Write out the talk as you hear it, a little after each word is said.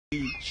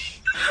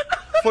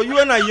For you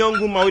and a young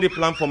woman with a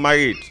plan for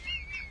married.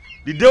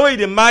 The day when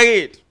they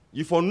married,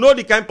 you for know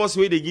the kind of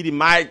person where they give the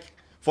mic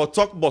for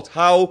talk about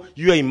how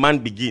you and a man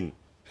begin.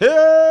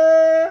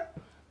 Hey!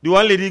 The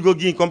one lady go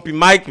give company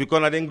mic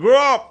because I didn't grow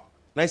up.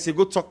 Now I say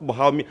go talk about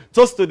how me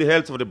toast to the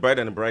health of the bride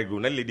and the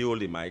bridegroom. That lady hold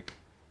the mic.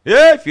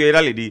 Yeah, if you hear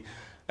that lady.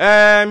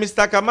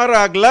 Mr.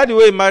 Kamara, glad the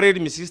way you married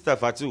my sister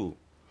Fatu.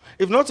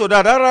 If not to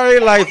that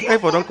really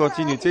life don't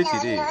continue. Take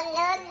it.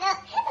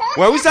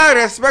 When we say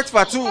respect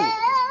Fatu,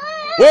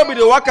 where be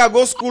the worker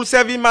go school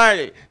 7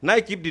 miles? Now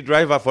I keep the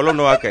driver follow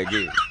no work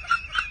again.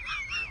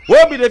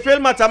 Where be the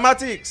fail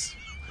mathematics?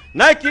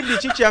 Now I keep the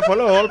teacher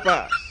follow all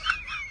pass.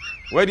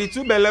 Where the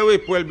two belly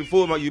well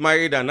before you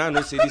married and now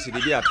no say this they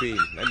be a pain.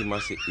 Now the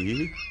man say,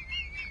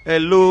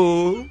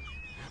 hello.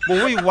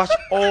 But when you watch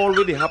all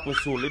what they happen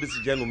so, ladies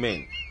and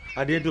gentlemen,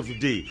 at the end of the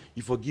day,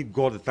 you forgive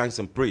God the thanks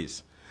and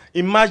praise.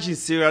 Imagine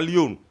Sierra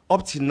Leone,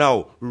 up till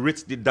now,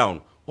 rated it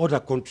down. Other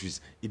countries,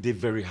 it is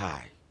very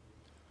high.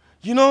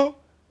 You know,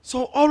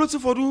 so always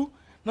for do,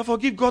 now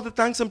forgive God the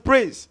thanks and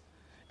praise.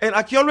 And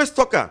I can always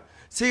talk,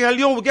 Sierra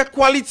Leone will get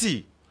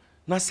quality.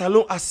 Now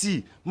salon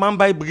asi, man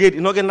by brigade,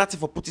 you not get nothing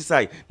for put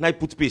aside. Now I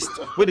put paste.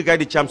 Where the guy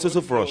the champ so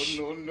fresh.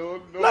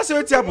 No. Now say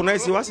what happen, now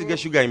say what's the get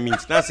sugar in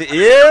mint. Now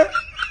say,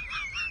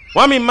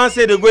 one man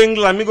say they go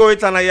England, me go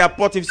wait an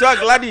airport. If so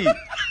glady,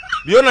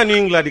 the owner in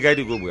England, the guy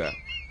they go where.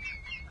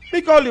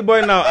 Me call the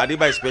boy now, I did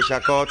buy special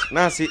court.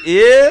 Now say,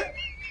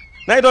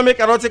 now you don't make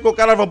a rote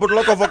kokara for put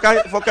lock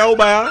for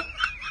Kaubaya.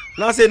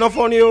 Now say no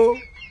funny yo.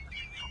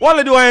 One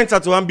lady want enter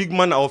to one big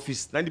man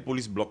office, now the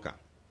police blocker.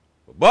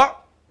 But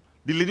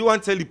the lady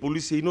want tell the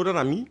police say, you know that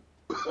na me?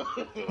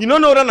 You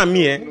don't know that na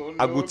me, No.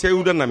 I go tell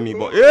you that na me.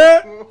 But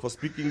for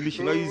speak English,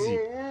 not easy.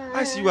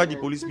 I see why the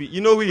police speak.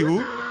 You know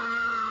who?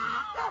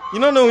 You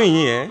don't know him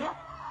here.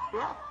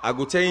 I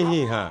go tell him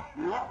here.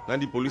 Now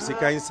the police say,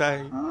 come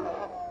inside.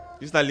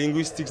 It's not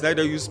linguistics.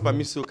 Neither use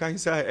permiso. Come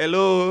inside.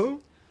 Hello.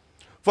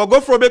 For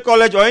go for Frobe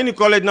College or any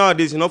college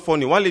nowadays, it's not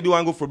funny. One lady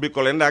want to go Frobe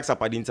College and ask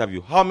up at the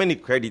interview, how many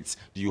credits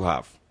do you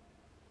have?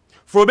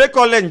 Frobe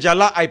College,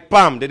 Jala,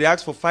 IPAM, they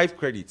ask for 5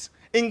 credits.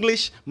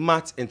 English,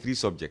 math, and 3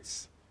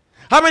 subjects.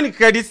 How many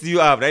credits do you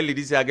have? That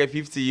lady say, I get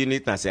 50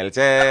 units na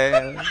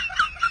Celtel,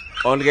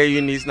 100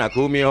 units na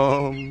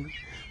Comium,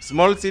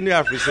 small thing you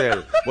have to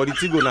sell, but the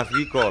thing go na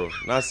free call.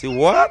 Now I say,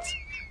 what?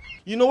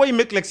 You know what you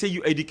make like say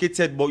you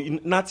educated, but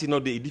not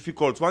the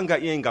difficult. One guy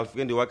here in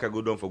Galfriend, the worker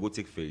go down for go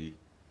take ferry.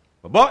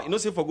 But you know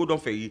say for go down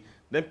ferry,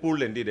 then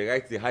Poland they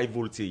write the high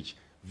voltage.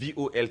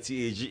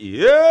 VOLTAGE.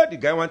 Yeah, the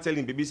guy want tell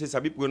him baby say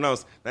sabi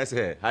pronounce. I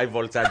say high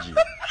voltage.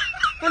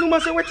 And you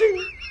must say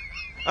waiting.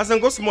 As I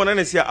go small, and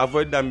I say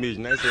avoid damage.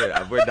 And I say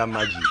avoid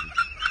damage.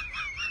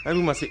 And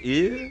you must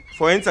say,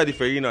 for enter the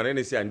ferry now, then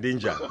they say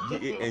endanger.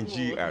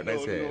 DANGER. And I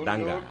say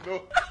danga.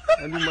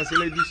 And you must say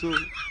like this so.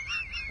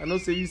 I don't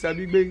say you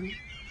sabi beg.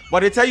 But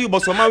they tell you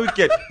about some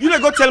wicked. You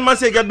don't go tell man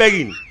say get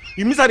begging.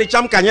 You miss the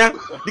champ kanya.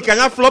 The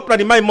kanya flop na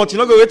the my much. You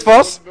not go wait for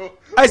us.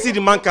 I see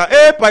the man car.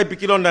 Pie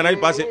pick it on the night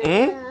pass it.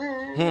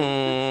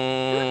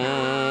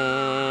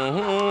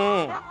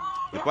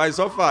 The pie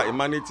suffer.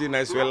 Humanity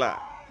nice well.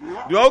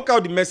 You all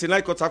count the mess and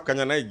I cut up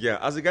kanya na again.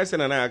 As the guy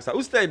said and I asked,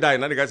 who stay die?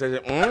 And the guy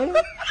said, And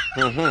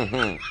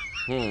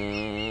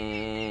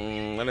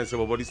I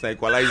said, but this is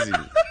equalizing.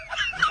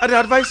 I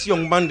advise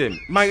young man them,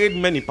 married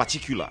men in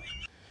particular.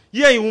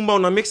 Here in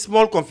woman, make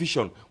small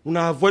confusion.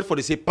 Una avoid for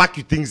the say pack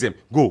you things them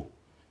go.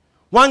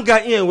 One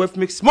guy here in West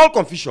make small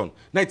confusion.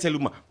 Now I tell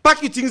you,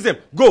 pack you things them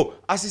go.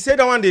 As he said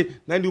that one day,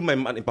 now I do my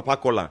man in Papa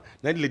caller.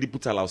 Now the lady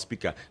put a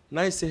loudspeaker.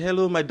 Now I say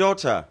hello, my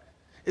daughter.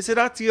 He said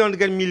that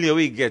 300 million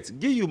we get.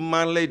 Give you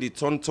man lady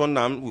turn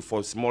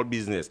for small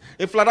business.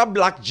 A flat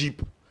black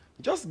Jeep.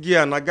 Just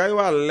give and a guy who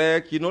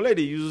like let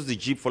they use the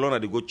Jeep for long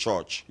and they go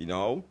church.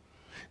 Now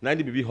the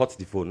baby hot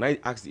the phone. Now he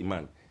ask the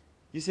man.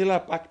 You say,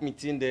 like, pack me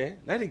in there.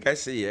 Now the guy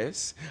say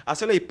yes. I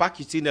say, like, pack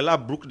it in there,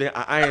 like, brook there,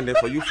 I iron there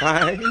for you,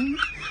 fine.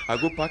 I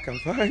go pack and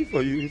fine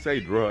for you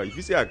inside drawer. If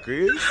you say, I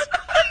crazy.